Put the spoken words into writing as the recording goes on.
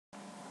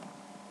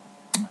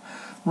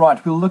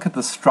Right, we'll look at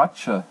the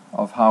structure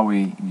of how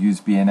we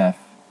use BNF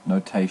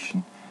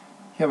notation.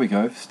 Here we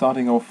go,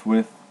 starting off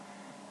with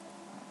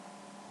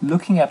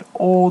looking at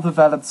all the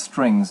valid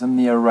strings in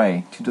the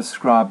array to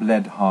describe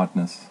lead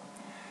hardness.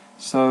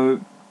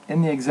 So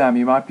in the exam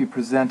you might be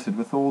presented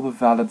with all the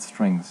valid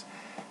strings.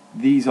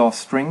 These are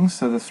strings,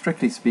 so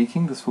strictly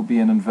speaking this will be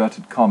in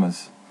inverted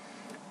commas,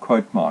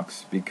 quote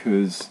marks,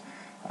 because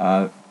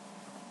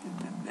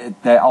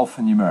they're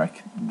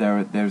alphanumeric.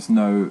 There's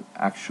no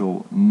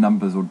actual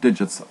numbers or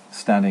digits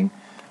standing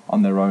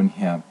on their own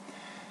here.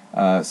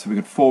 So we've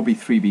got 4B,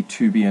 3B,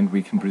 2B, and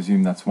we can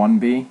presume that's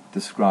 1B,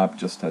 described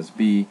just as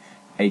B,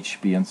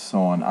 HB, and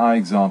so on. Our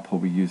example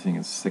we're using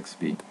is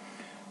 6B.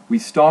 We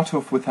start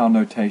off with our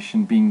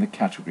notation being the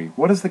category.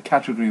 What is the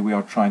category we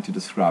are trying to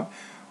describe?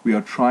 We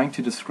are trying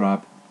to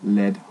describe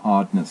lead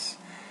hardness.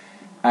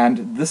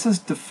 And this is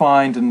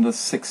defined in the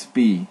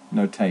 6B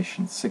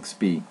notation,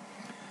 6B.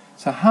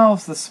 So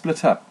how's this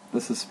split up?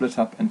 This is split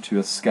up into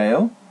a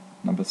scale,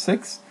 number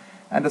 6,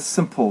 and a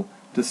simple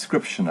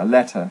description, a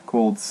letter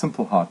called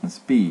simple hardness,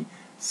 B,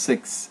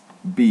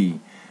 6B.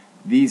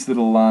 These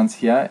little lines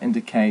here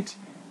indicate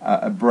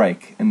a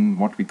break in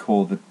what we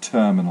call the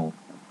terminal.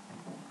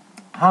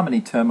 How many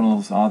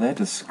terminals are there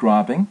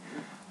describing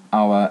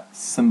our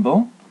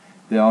symbol?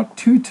 There are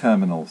 2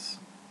 terminals,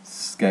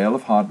 scale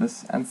of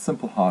hardness and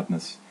simple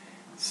hardness,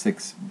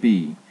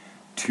 6B.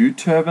 Two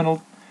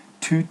terminal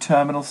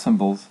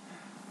symbols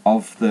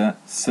of the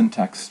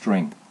syntax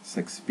string,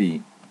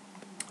 6B.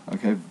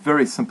 Okay,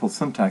 very simple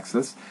syntax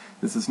this.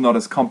 This is not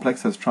as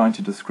complex as trying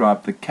to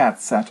describe the cat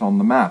sat on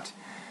the mat.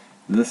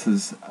 This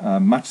is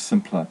much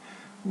simpler.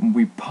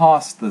 We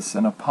passed this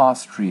in a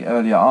pass tree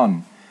earlier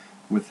on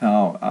with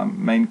our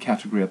main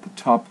category at the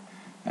top,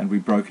 and we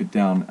broke it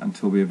down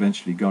until we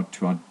eventually got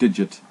to our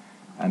digit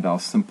and our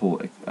simple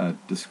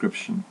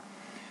description.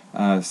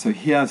 So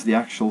here's the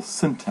actual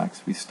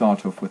syntax. We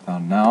start off with our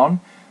noun.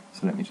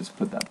 So let me just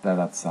put that there.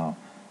 That's our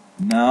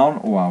noun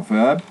or our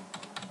verb.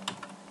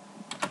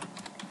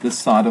 This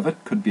side of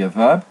it could be a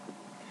verb.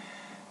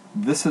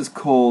 This is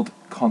called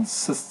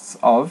consists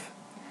of.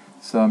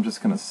 So I'm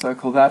just going to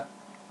circle that.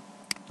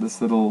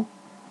 This little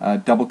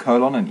double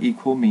colon and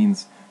equal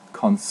means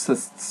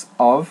consists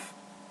of.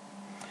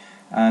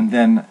 And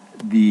then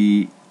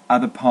the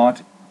other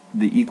part,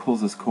 the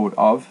equals, is called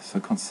of. So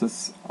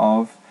consists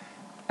of.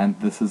 And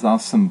this is our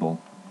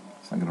symbol.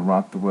 So I'm going to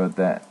write the word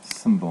there,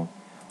 symbol.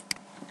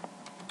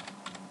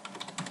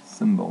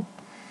 Symbol.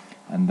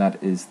 And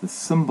that is the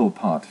symbol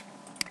part.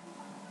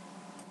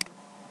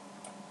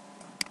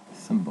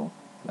 Symbol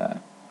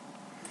there.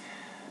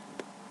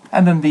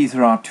 And then these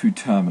are our 2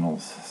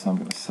 terminals. So I'm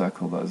going to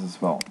circle those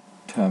as well.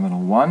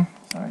 Terminal 1,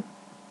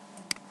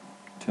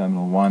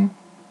 Terminal 1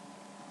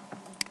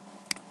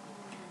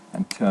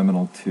 and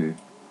Terminal 2.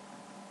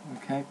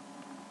 Okay?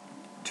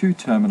 2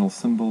 terminal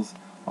symbols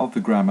of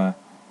the grammar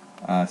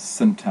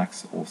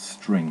syntax or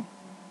string.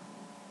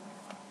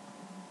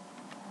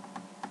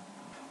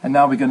 And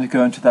now we're going to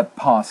go into that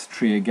pass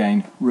tree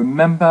again.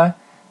 Remember,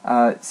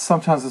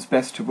 sometimes it's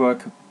best to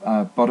work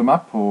bottom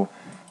up, or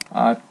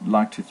I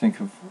like to think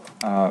of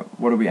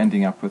what are we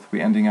ending up with?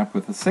 We're ending up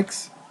with a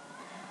 6,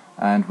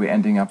 and we're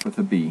ending up with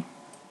a B.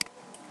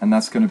 And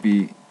that's going to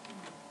be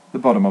the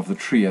bottom of the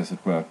tree, as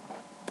it were.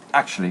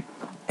 Actually,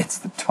 it's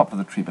the top of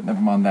the tree, but never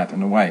mind that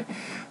in a way.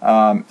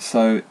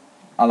 So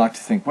I like to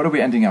think, what are we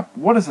ending up?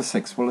 What is a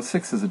 6? Well, a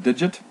 6 is a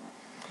digit.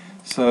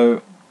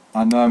 So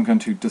I know I'm going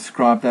to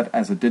describe that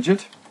as a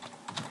digit.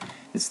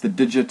 It's the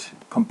digit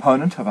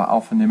component of our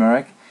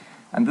alphanumeric,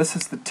 and this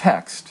is the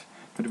text.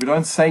 But we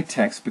don't say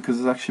text because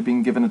it's actually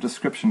being given a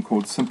description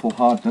called simple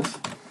hardness.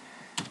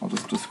 I'll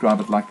just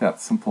describe it like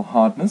that, simple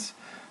hardness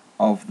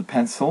of the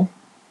pencil.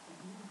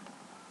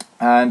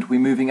 And we're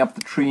moving up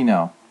the tree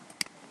now.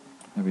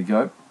 There we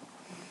go.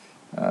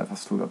 If I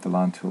still got the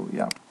line tool,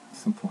 yeah,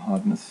 simple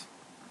hardness.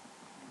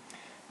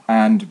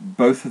 And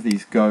both of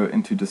these go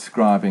into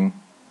describing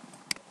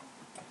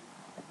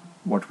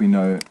what we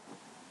know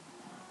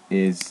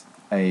is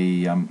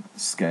a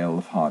scale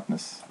of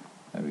hardness.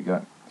 There we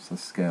go. So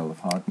scale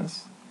of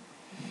hardness.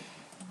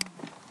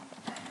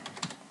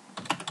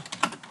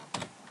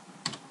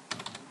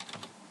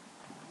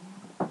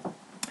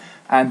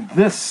 And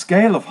this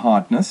scale of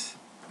hardness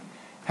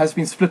has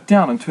been split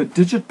down into a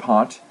digit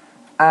part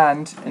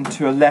and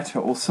into a letter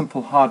or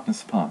simple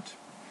hardness part.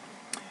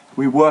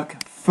 We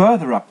work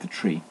further up the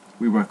tree.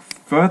 We work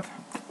further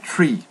up the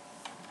tree.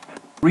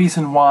 The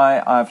reason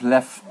why I've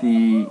left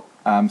the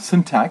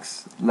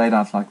syntax laid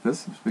out like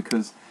this is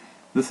because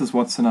this is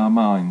what's in our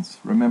minds.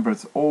 Remember,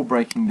 it's all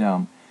breaking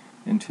down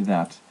into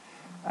that.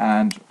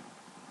 And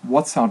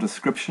what's our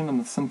description in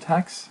the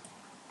syntax?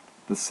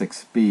 The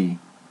 6B.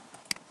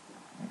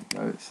 There we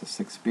go, it's the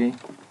 6B.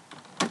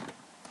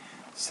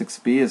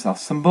 6B is our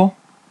symbol.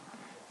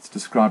 It's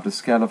described as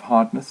scale of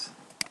hardness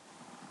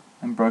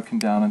and broken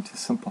down into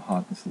simple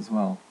hardness as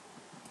well.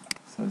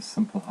 So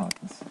simple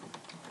hardness.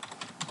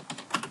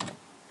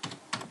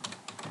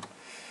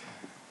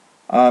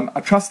 I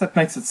trust that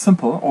makes it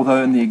simple,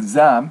 although in the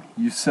exam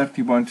you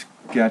certainly won't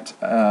get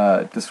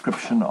a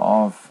description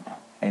of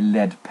a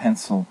lead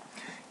pencil.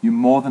 You're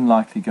more than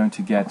likely going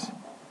to get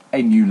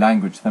a new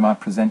language. They might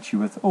present you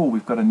with, oh,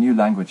 we've got a new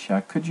language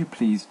here. Could you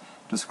please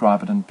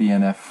describe it in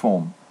BNF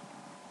form?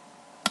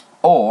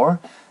 Or,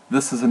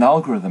 this is an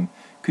algorithm.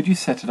 Could you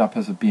set it up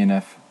as a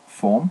BNF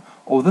form?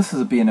 Or this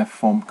is a BNF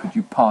form. Could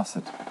you pass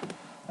it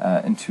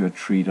into a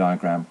tree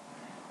diagram?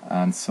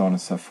 And so on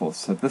and so forth.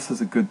 So this is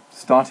a good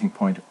starting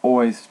point.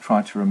 Always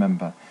try to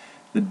remember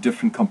the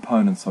different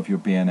components of your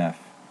BNF.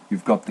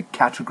 You've got the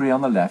category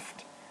on the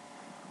left.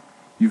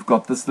 You've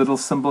got this little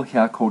symbol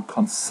here called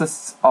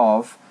consists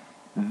of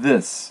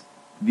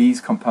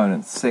these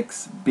components,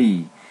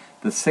 6B.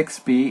 The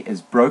 6B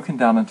is broken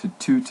down into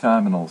two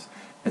terminals,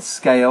 a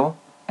scale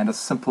and a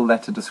simple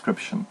letter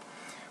description.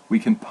 We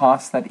can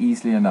pass that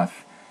easily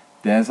enough.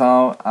 There's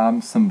our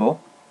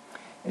symbol.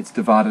 It's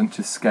divided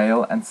into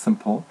scale and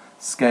simple.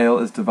 Scale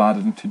is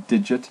divided into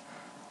digit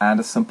and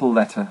a simple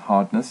letter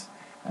hardness,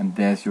 and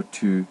there's your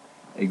two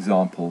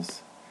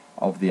examples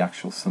of the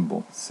actual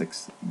symbol,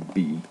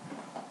 6B.